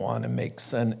does go on and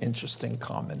makes an interesting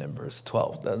comment in verse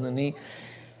 12, doesn't he?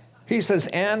 He says,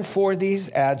 and for these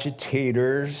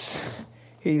agitators,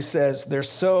 he says, they're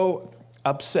so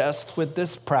obsessed with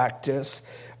this practice,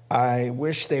 I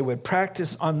wish they would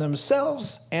practice on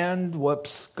themselves and,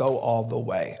 go all the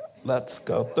way. Let's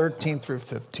go 13 through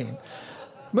 15.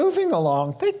 Moving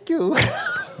along, thank you.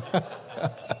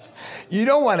 You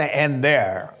don't want to end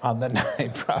there on the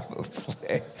night,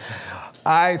 probably.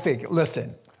 I think,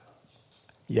 listen,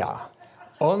 Yeah.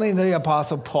 Only the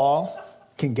Apostle Paul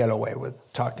can get away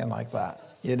with talking like that.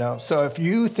 So if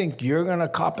you think you're going to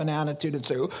cop an attitude and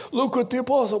say, look what the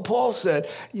Apostle Paul said,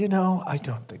 I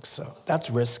don't think so. That's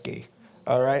risky,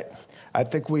 all right? I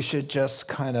think we should just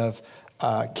kind of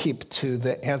keep to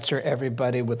the answer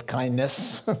everybody with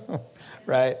kindness,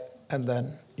 right? And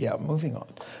then, moving on.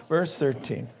 Verse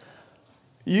 13.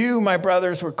 You, my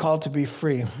brothers, were called to be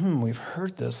free. We've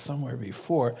heard this somewhere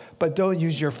before. But don't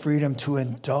use your freedom to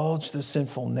indulge the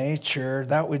sinful nature.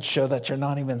 That would show that you're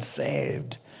not even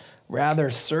saved. Rather,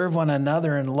 serve one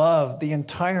another in love. The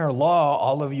entire law,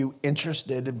 all of you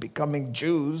interested in becoming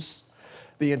Jews,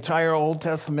 the entire Old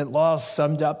Testament law is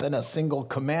summed up in a single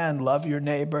command: love your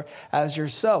neighbor as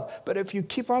yourself. But if you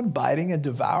keep on biting and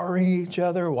devouring each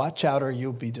other, watch out or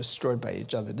you'll be destroyed by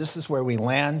each other. This is where we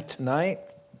land tonight.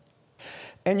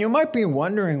 And you might be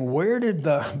wondering, where did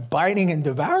the biting and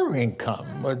devouring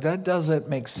come? Well, that doesn't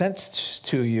make sense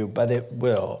to you, but it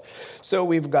will. So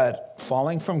we've got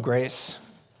falling from grace,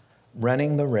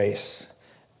 running the race,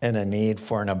 and a need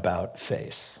for an about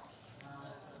face.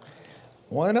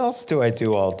 What else do I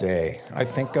do all day? I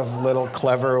think of little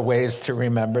clever ways to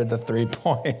remember the 3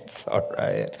 points, all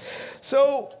right?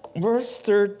 So verse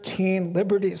 13,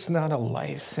 liberty is not a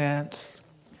license.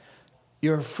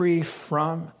 You're free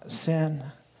from sin,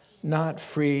 not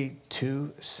free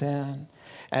to sin.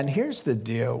 And here's the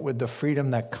deal with the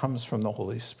freedom that comes from the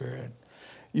Holy Spirit.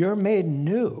 You're made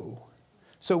new.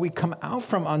 So we come out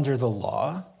from under the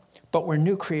law, but we're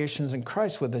new creations in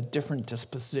Christ with a different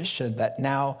disposition that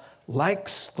now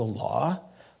likes the law,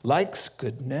 likes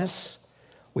goodness.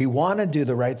 We want to do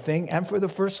the right thing. And for the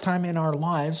first time in our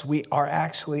lives, we are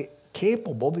actually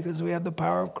capable because we have the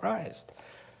power of Christ.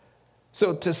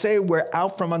 So to say we're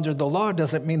out from under the law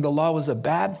doesn't mean the law was a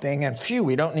bad thing and phew,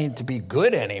 we don't need to be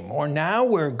good anymore. Now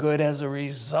we're good as a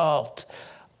result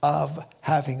of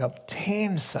having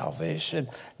obtained salvation,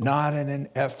 not in an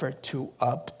effort to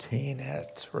obtain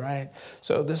it, right?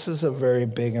 So this is a very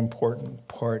big, important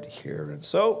part here. And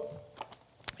so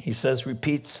he says,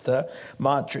 repeats the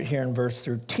mantra here in verse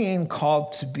 13,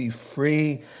 called to be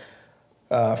free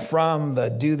from the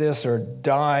do this or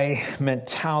die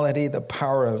mentality, the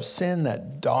power of sin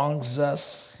that dogs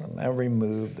us on every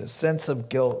move, the sense of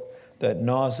guilt that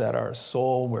gnaws at our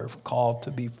soul. We're called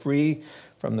to be free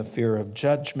from the fear of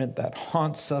judgment that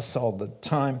haunts us all the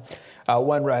time.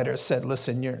 One writer said,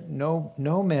 listen,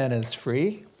 no man is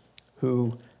free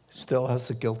who still has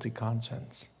a guilty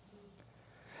conscience.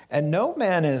 And no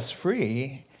man is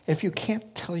free if you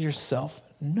can't tell yourself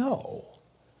no.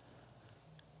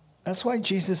 That's why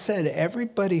Jesus said,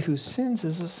 everybody who sins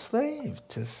is a slave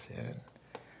to sin.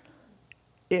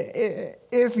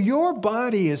 If your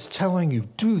body is telling you,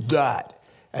 do that,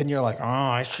 and you're like, oh,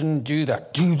 I shouldn't do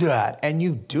that, and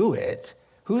you do it,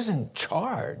 who's in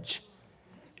charge?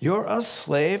 You're a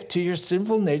slave to your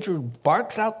sinful nature, who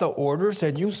barks out the orders,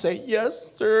 and you say, yes,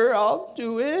 sir, I'll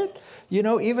do it.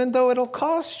 Even though it'll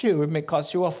cost you. It may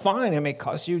cost you a fine. It may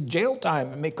cost you jail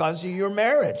time. It may cost you your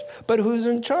marriage. But who's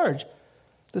in charge?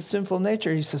 The sinful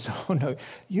nature. He says, oh no,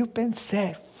 you've been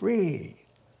set free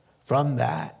from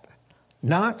that.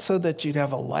 Not so that you'd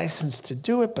have a license to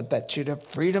do it, but that you'd have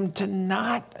freedom to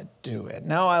not do it.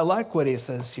 Now, I like what he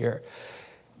says here.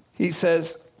 He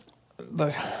says,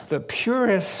 the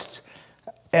purest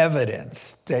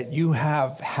evidence that you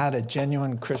have had a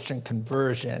genuine Christian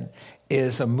conversion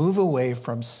is a move away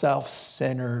from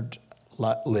self-centered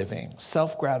living,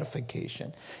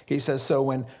 self-gratification. He says, so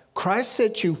when Christ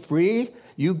sets you free,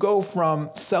 you go from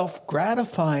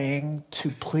self-gratifying to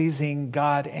pleasing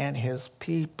God and his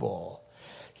people.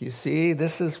 You see,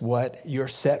 this is what you're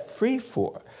set free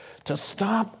for. To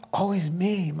stop always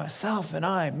me, myself, and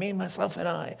I, me, myself, and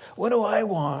I. What do I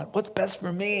want? What's best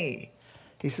for me?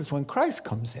 He says, when Christ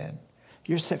comes in,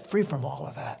 you're set free from all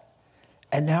of that.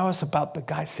 And now it's about the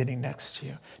guy sitting next to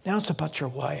you. Now it's about your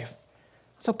wife.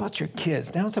 It's about your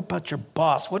kids. Now it's about your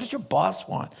boss. What does your boss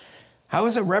want? How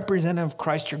is a representative of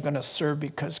Christ you're going to serve?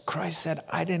 Because Christ said,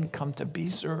 I didn't come to be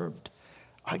served.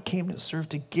 I came to serve,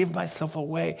 to give myself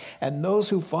away. And those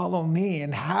who follow me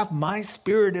and have my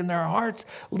spirit in their hearts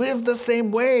live the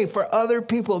same way for other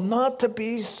people, not to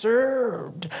be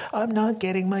served. I'm not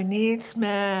getting my needs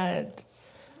met.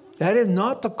 That is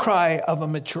not the cry of a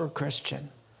mature Christian.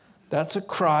 That's a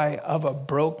cry of a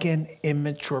broken,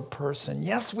 immature person.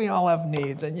 Yes, we all have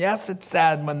needs. And yes, it's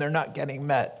sad when they're not getting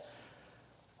met.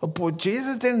 But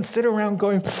Jesus didn't sit around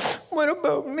going, what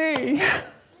about me?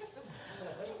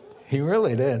 He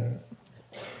really didn't.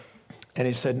 And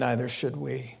he said, neither should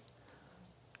we.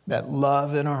 that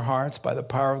love in our hearts by the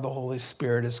power of the Holy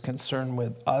Spirit is concerned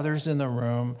with others in the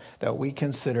room, that we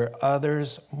consider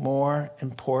others more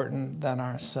important than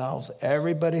ourselves.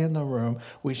 Everybody in the room,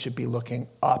 we should be looking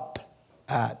up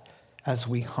at as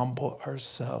we humble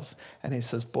ourselves. And he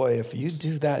says, boy, if you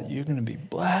do that, you're going to be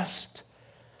blessed.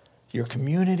 Your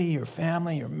community, your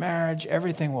family, your marriage,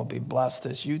 everything will be blessed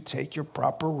as you take your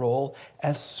proper role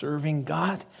as serving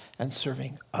God and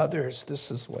serving others.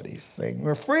 This is what he's saying.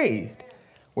 We're free.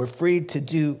 We're free to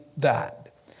do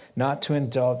that, not to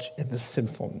indulge in the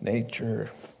sinful nature.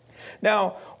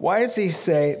 Now, why does he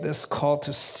say this call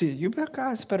to steal? You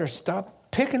guys better stop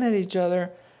picking at each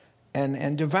other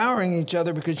and devouring each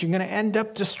other because you're going to end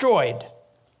up destroyed.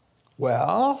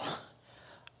 Well,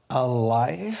 a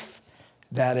life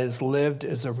that is lived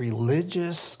as a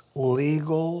religious,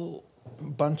 legal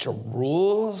bunch of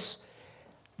rules,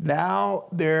 now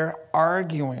they're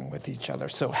arguing with each other.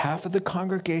 So half of the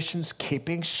congregation's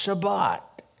keeping Shabbat.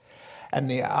 And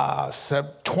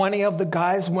the 20 of the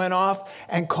guys went off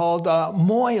and called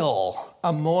Moil.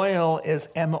 A Moil is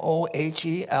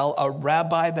M-O-H-E-L, a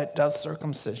rabbi that does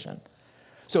circumcision.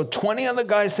 So 20 of the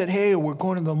guys said, hey, we're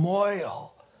going to the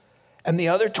Moil. And the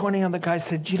other 20 of the guys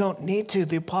said, you don't need to.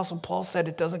 The Apostle Paul said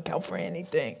it doesn't count for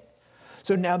anything.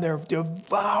 So now they're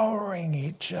devouring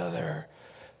each other.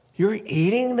 You're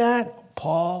eating that?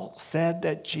 Paul said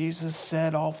that Jesus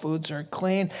said all foods are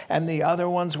clean, and the other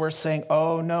ones were saying,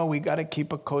 oh, no, we got to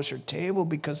keep a kosher table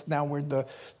because now we're the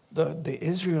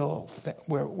Israel,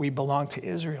 where we belong to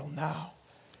Israel now.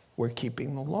 We're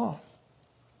keeping the law.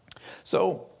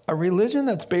 So a religion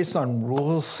that's based on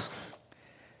rules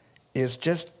is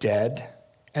just dead,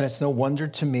 and it's no wonder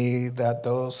to me that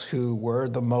those who were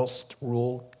the most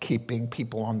rule-keeping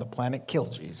people on the planet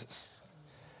killed Jesus.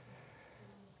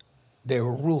 They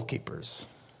were rule keepers.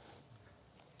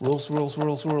 Rules, rules,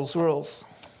 rules, rules, rules.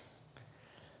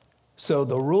 So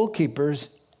the rule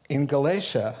keepers in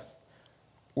Galatia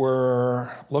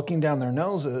were looking down their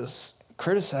noses,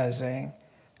 criticizing,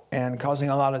 and causing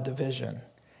a lot of division.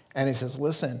 And he says,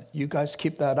 listen, you guys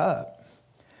keep that up.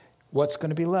 What's going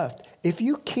to be left? If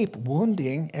you keep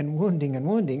wounding and wounding and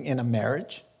wounding in a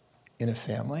marriage, in a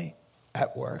family,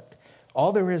 at work,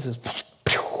 all there is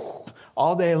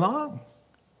all day long.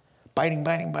 Biting,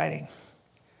 biting, biting.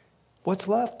 What's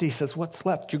left? He says, what's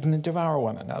left? You're going to devour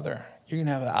one another. You're going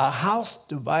to have a house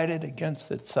divided against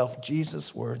itself.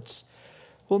 Jesus' words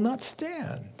will not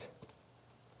stand.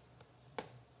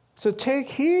 So take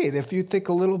heed. If you think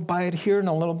a little bite here and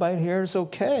a little bite here is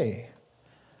okay.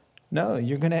 No,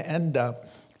 you're going to end up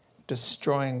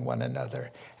destroying one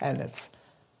another. And it's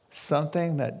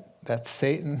something that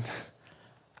Satan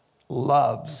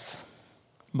loves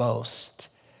most,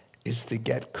 is to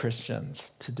get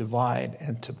Christians to divide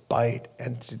and to bite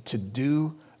and to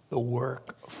do the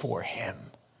work for him.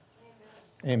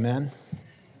 Amen.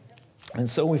 And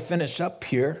so we finish up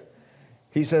here.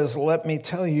 He says, let me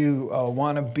tell you,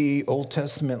 wannabe Old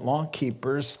Testament law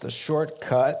keepers, the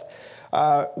shortcut.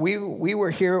 We were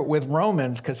here with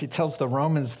Romans because he tells the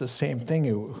Romans the same thing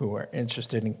who are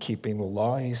interested in keeping the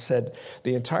law. He said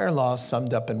the entire law is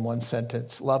summed up in one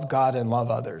sentence: love God and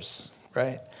love others,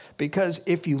 right? Because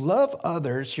if you love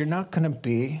others, you're not going to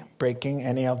be breaking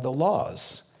any of the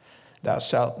laws. Thou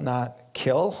shalt not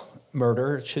kill,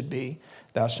 murder it should be.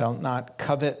 Thou shalt not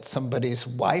covet somebody's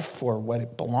wife for what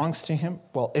it belongs to him.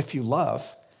 Well, if you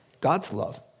love, God's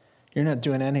love, you're not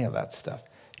doing any of that stuff.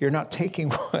 You're not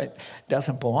taking what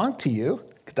doesn't belong to you.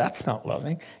 That's not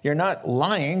loving. You're not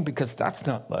lying because that's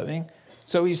not loving.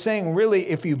 So he's saying, really,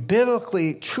 if you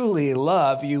biblically truly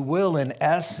love, you will, in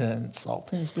essence, all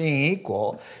things being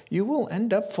equal, you will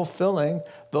end up fulfilling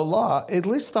the law, at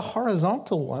least the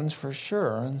horizontal ones for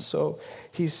sure. And so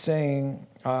he's saying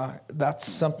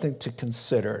that's something to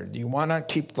consider. Do you want to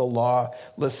keep the law?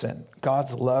 Listen,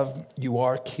 God's love, you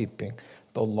are keeping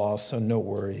the law, so no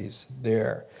worries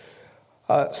there.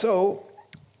 So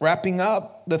wrapping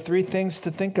up, the three things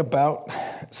to think about.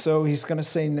 So he's going to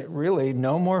say, really,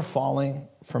 no more falling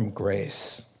from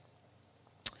grace.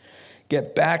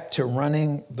 Get back to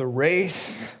running the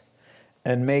race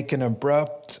and make an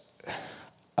abrupt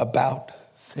about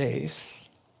face.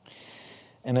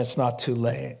 And it's not too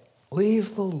late.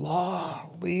 Leave the law,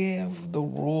 leave the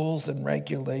rules and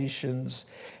regulations,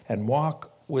 and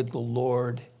walk with the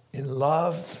Lord in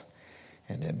love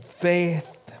and in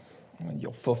faith. And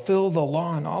you'll fulfill the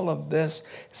law and all of this.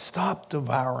 Stop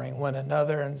devouring one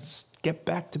another and get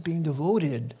back to being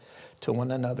devoted to one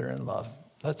another in love.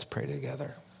 Let's pray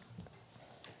together.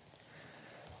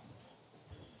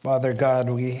 Father God,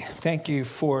 we thank you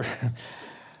for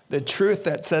the truth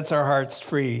that sets our hearts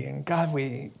free. And God,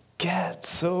 we get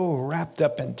so wrapped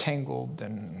up and tangled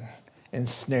and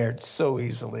ensnared so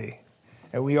easily.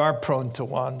 And we are prone to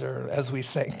wander, as we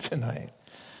sang tonight.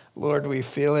 Lord, we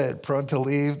feel it, prone to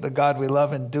leave the God we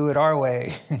love and do it our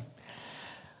way.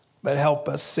 But help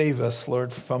us, save us,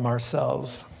 Lord, from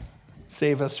ourselves.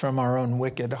 Save us from our own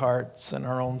wicked hearts and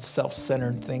our own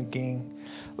self-centered thinking.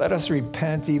 Let us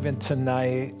repent even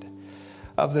tonight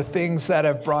of the things that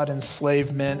have brought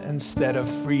enslavement instead of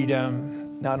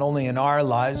freedom, not only in our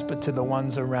lives, but to the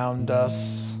ones around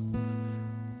us.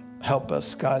 Help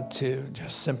us, God, to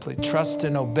just simply trust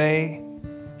and obey.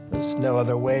 There's no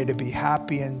other way to be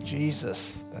happy in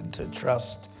Jesus than to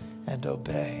trust and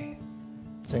obey.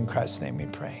 It's in Christ's name we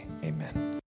pray.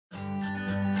 Amen.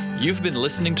 You've been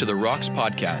listening to the Rocks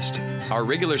Podcast. Our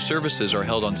regular services are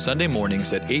held on Sunday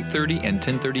mornings at 8:30 and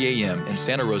 10:30 a.m. in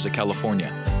Santa Rosa, California.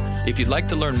 If you'd like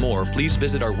to learn more, please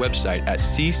visit our website at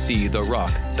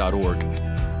cctherock.org.